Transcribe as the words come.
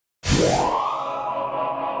Hello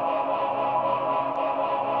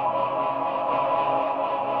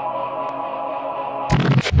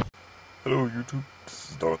YouTube, this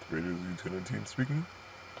is Darth, Vader Z1019 speaking,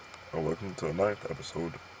 and welcome to the 9th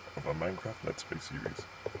episode of our Minecraft Let's Play series.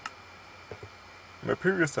 In my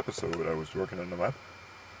previous episode I was working on a map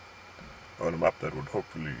that would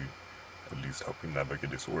hopefully at least help me navigate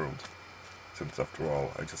this world, since after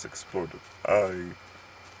all I just explored it. I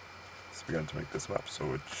just began to make this map,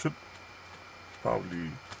 so it should probably,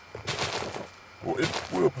 well, it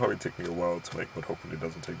will probably take me a while to make, but hopefully it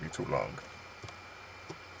doesn't take me too long.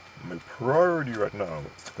 My priority right now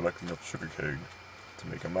is to collect enough sugarcane to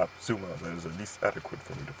make a map zoom out that is at least adequate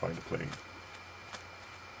for me to find a plane.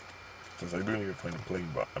 Since I do need to find a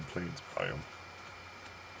plains biome.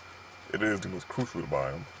 It is the most crucial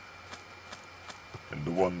biome, and the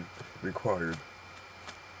one required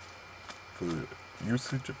for the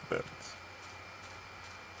usage of beds.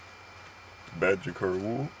 Beds require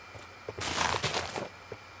wool,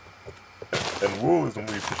 and wool is the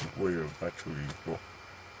more efficient way of actually, well,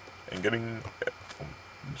 and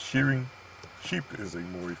shearing sheep is a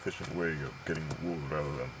more efficient way of getting wool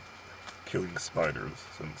rather than killing spiders,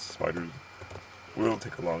 since spiders will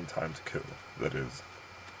take a long time to kill, that is,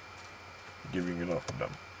 giving enough of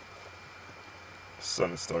them. The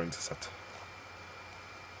sun is starting to set.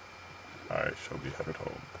 I shall be headed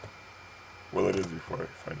home. Well, it is before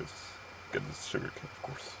I get this sugar cane, of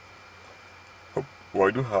course. Well,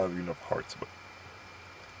 I do have enough hearts, but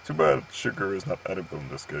too bad sugar is not edible in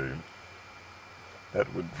this game.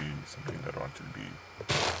 That would be something that would actually be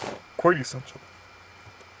quite essential.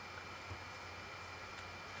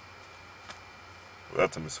 Well,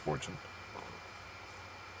 that's a misfortune.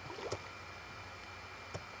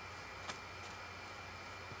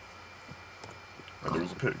 And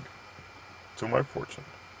there's a pig. To my fortune.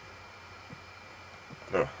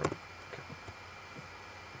 Oh, okay.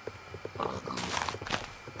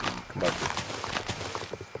 Come back here.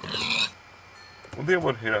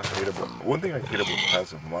 One thing I hate about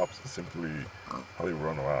passive mobs is simply how they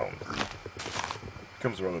run around. It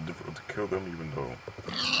becomes rather difficult to kill them, even though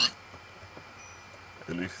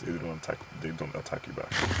at least they don't attack you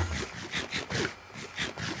back.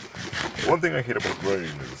 One thing I hate about rain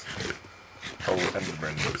is how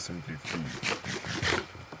Endermen just simply feed.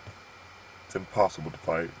 It's impossible to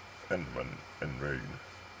fight Endermen in rain.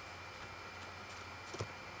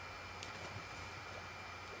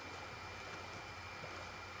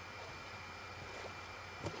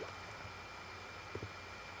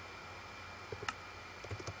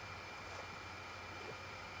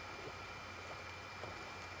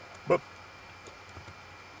 But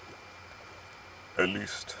at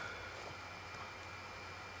least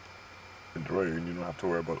in the rain you don't have to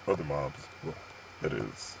worry about other mobs. Well, that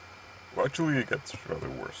is. Well, actually it gets rather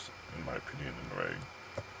worse, in my opinion, in the rain.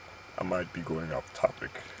 I might be going off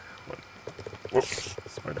topic, but whoops,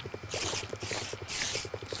 spider.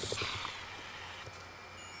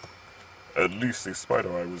 At least the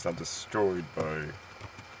spider eye was not destroyed by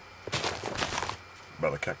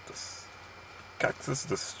the cactus. Cactus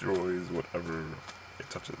destroys whatever it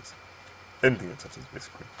touches. Anything it touches,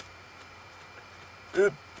 basically.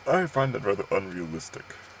 I find that rather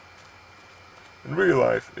unrealistic. In real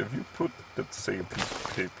life, if you put, let's say, a piece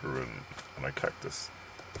of paper on a cactus,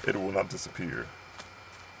 it will not disappear.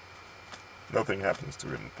 Nothing happens to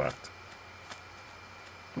it, in fact.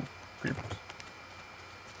 Ooh, creepers.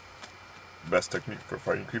 Best technique for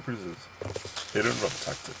fighting creepers is hit and run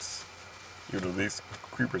tactics. Even though these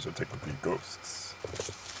creepers are technically ghosts.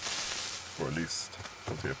 Or at least,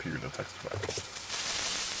 once they appear in the text pack.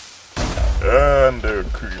 And they're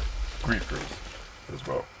griefers as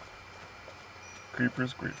well.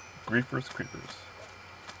 Creepers, griefers, creepers.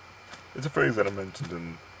 It's a phrase that I mentioned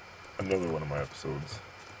in another one of my episodes.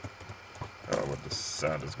 But the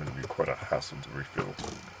sand is going to be quite a hassle to refill.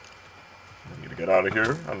 I need to get out of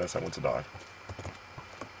here, unless I want to die.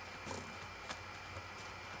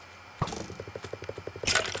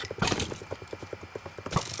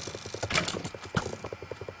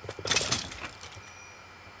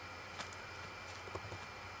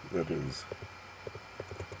 That is,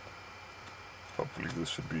 hopefully this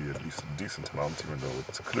should be at least a decent amount, even though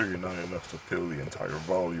it's clearly not enough to fill the entire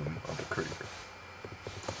volume of the crater.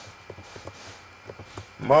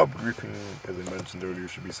 Mob griefing, as I mentioned earlier,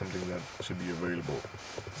 should be something that should be available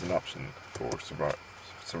as an option for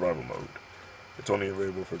survival mode. It's only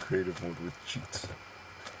available for creative mode with cheats,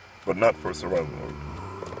 but not for survival mode.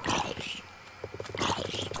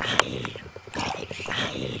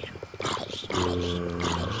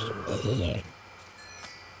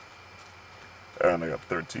 And I got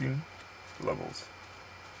 13 levels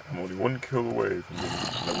I'm only one kill away from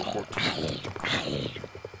getting level 14.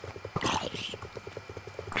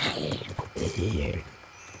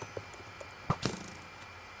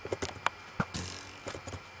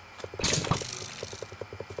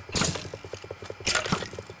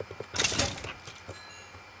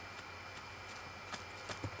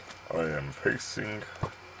 I am facing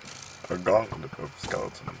a gauntlet of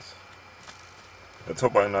skeletons. Let's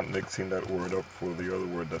hope I'm not mixing that word up for the other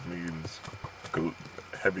word that means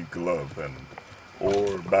heavy glove and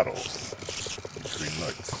or battle between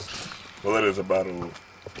knights. Well, it is a battle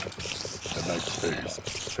that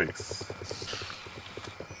knights face.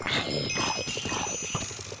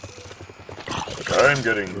 Okay, I'm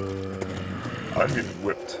getting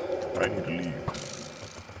whipped. I need to leave.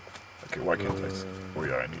 Okay, why can't I see? Oh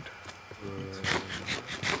yeah, I need to eat.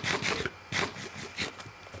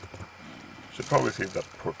 Should probably save that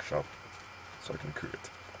pork chop so I can cook it.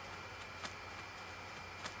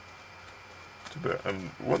 Too bad.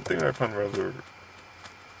 And one thing I find rather...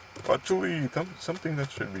 Actually, something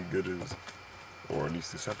that should be good is, or at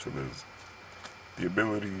least essential is, the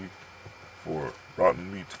ability for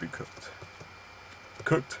rotten meat to be cooked.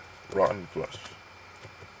 Cooked, rotten flesh.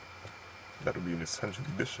 That would be an essential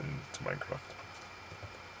addition to Minecraft.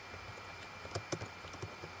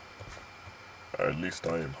 At least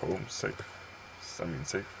I am home safe. I mean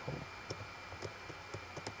safe home.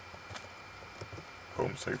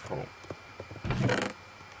 Home safe home.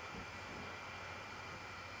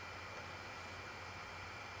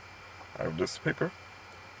 I have this paper.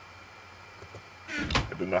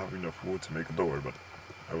 I did not have enough wood to make a door, but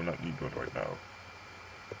I will not need one right now.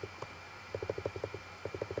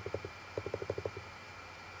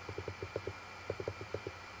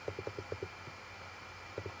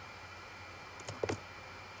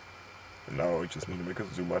 And now I just need to make a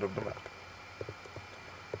zoom out of the map.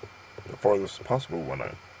 The farthest possible one,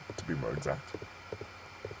 to be more exact.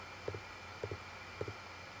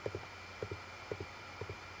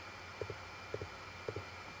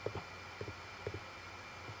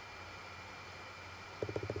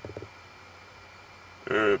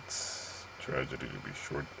 It's tragedy to be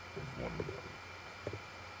short of one.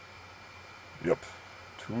 Yep,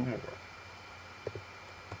 2 more.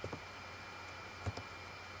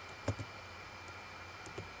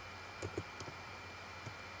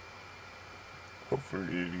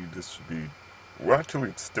 Hopefully this should be... Well, actually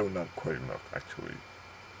it's still not quite enough, actually.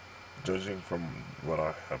 Judging from what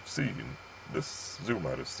I have seen, this zoom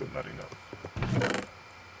out is still not enough.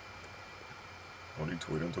 I'll need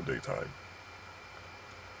to wait until daytime.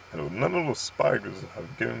 And none of those spiders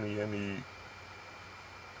have given me any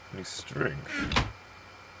string.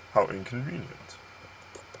 How inconvenient.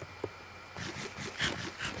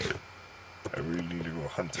 I really need to go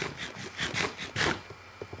hunting.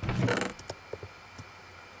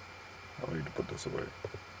 I'll need to put this away.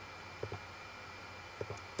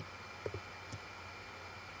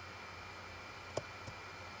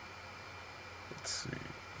 Let's see.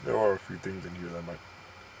 There are a few things in here that might...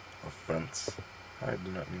 A fence. I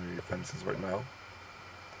do not need any fences right now.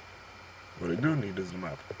 What I do need is the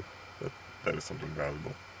map. That is something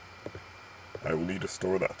valuable. I will need to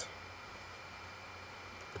store that.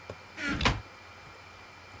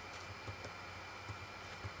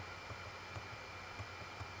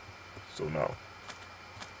 So now,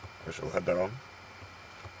 I shall head down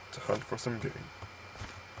to hunt for some game.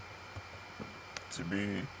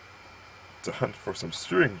 To hunt for some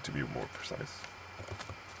string, to be more precise.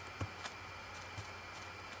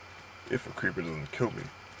 If a creeper doesn't kill me.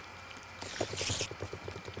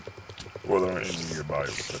 Or there aren't any nearby,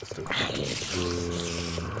 but that's still...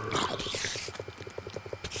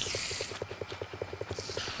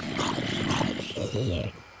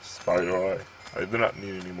 Spider eye. I do not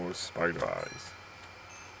need any more spider eyes.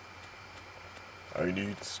 I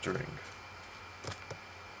need string.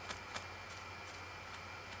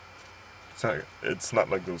 It's not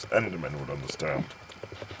like those Endermen would understand.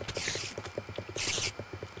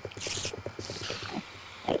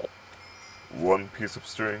 One piece of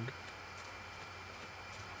string.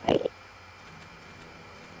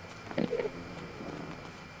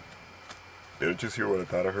 Didn't you hear what I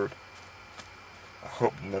thought I heard? I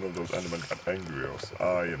hope none of those Endermen got angry or else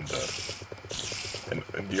I am dead.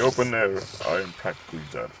 In the open air, I am practically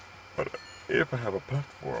dead. But if I have a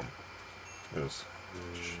platform, yes,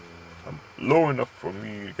 low enough for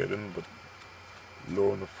me to get in, but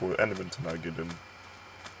low enough for Endermen to not get in,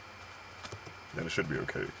 then it should be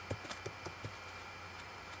okay.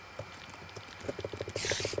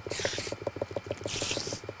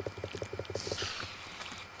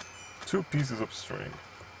 Two pieces of string.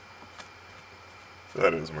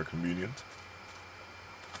 That is more convenient.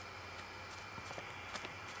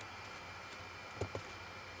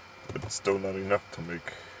 but it's still not enough to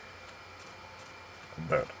make a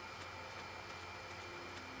bed.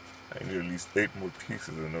 I need at least 8 more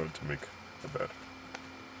pieces in order to make a bed.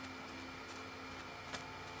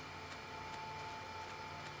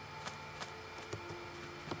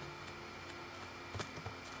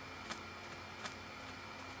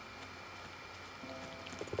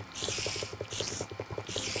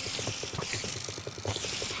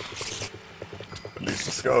 At least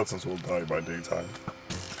the skeletons will die by daytime.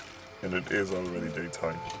 And it is already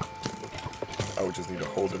daytime. I would just need to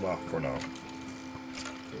hold them off for now.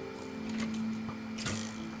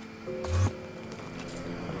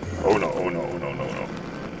 Oh no, oh no, oh no, no, no.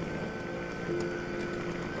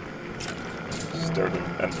 Stared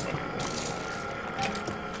at Enderman.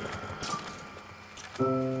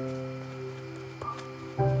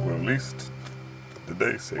 Well, at least the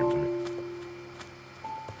day saved me.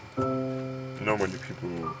 Normally people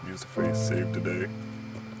use the phrase save the day,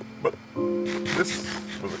 but this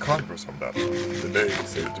was a converse from that. The day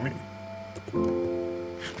saved me.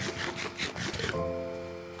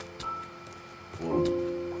 Well,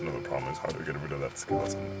 another problem is how to get rid of that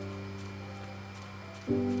skeleton.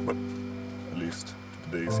 But at least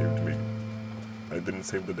the day saved me. I didn't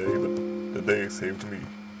save the day, but the day saved me.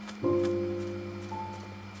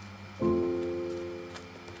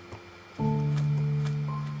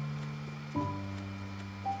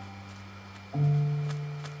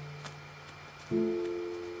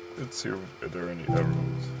 Let's see if there are any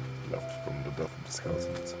arrows left from the death of the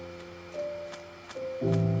skeletons.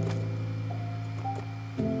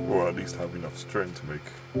 Or at least have enough string to make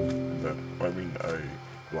that. I mean, a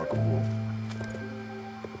block of wool.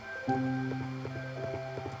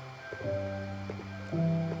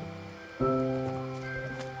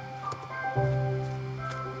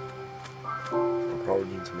 I'll probably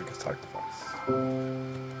need to make a sacrifice.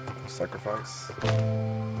 Sacrifice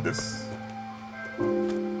this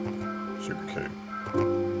sugarcane for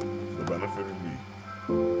the benefit of me.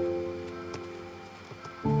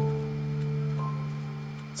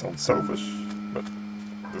 Sounds selfish, but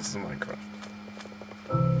this is Minecraft.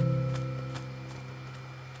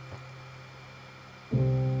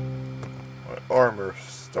 My armor's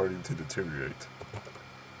starting to deteriorate.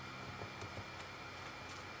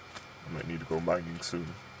 I might need to go mining soon.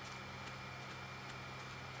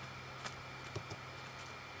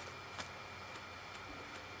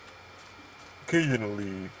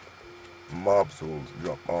 Occasionally, mobs will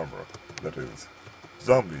drop armor. That is,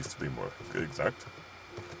 zombies to be more exact.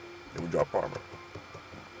 They will drop armor.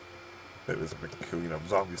 That is, if I can kill enough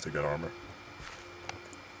zombies to get armor.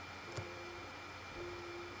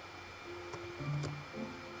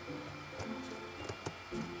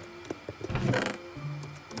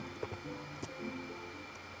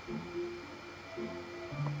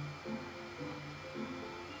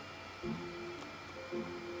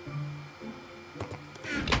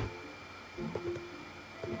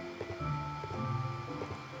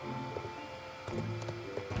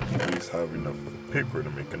 At least have enough paper to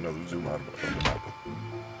make another zoom out of the map.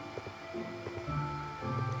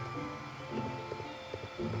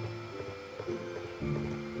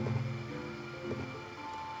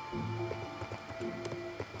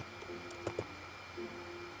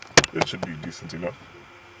 It should be decent enough.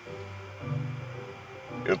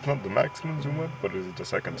 It's not the maximum zoom out, but it is the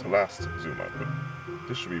second to last zoom out, but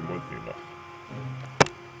this should be more than enough.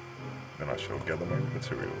 Then I shall gather my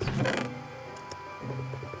materials.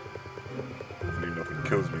 Hopefully nothing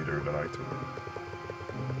kills me during the night.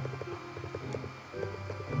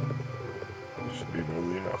 Should be more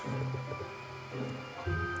than enough.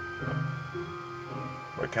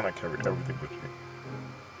 Why can't I carry everything with me?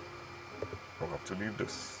 I'll have to leave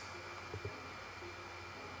this.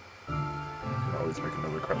 I can always make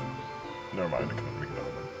another craft. Never mind, I cannot make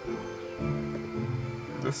another one.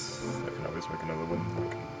 This, I can always make another one.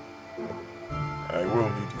 I will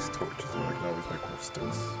need these torches, but I can always make more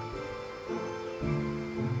sticks.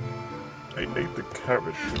 I ate the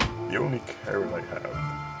carrot, the only carrot I have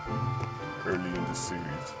early in the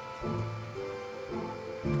series.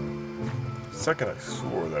 Second, I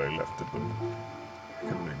swore that I left it, but it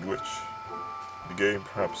could be a glitch. The game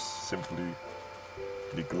perhaps simply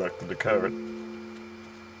neglected the carrot.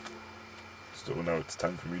 So now it's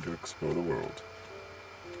time for me to explore the world.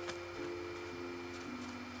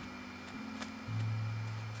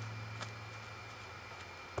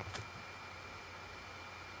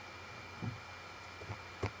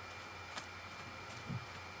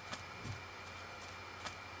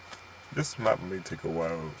 This map may take a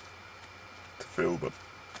while to fill, but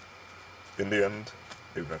in the end,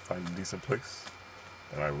 if I find a decent place,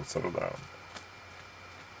 then I will settle down.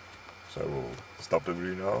 So I will stop the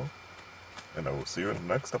video now, and I will see you in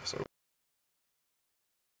the next episode.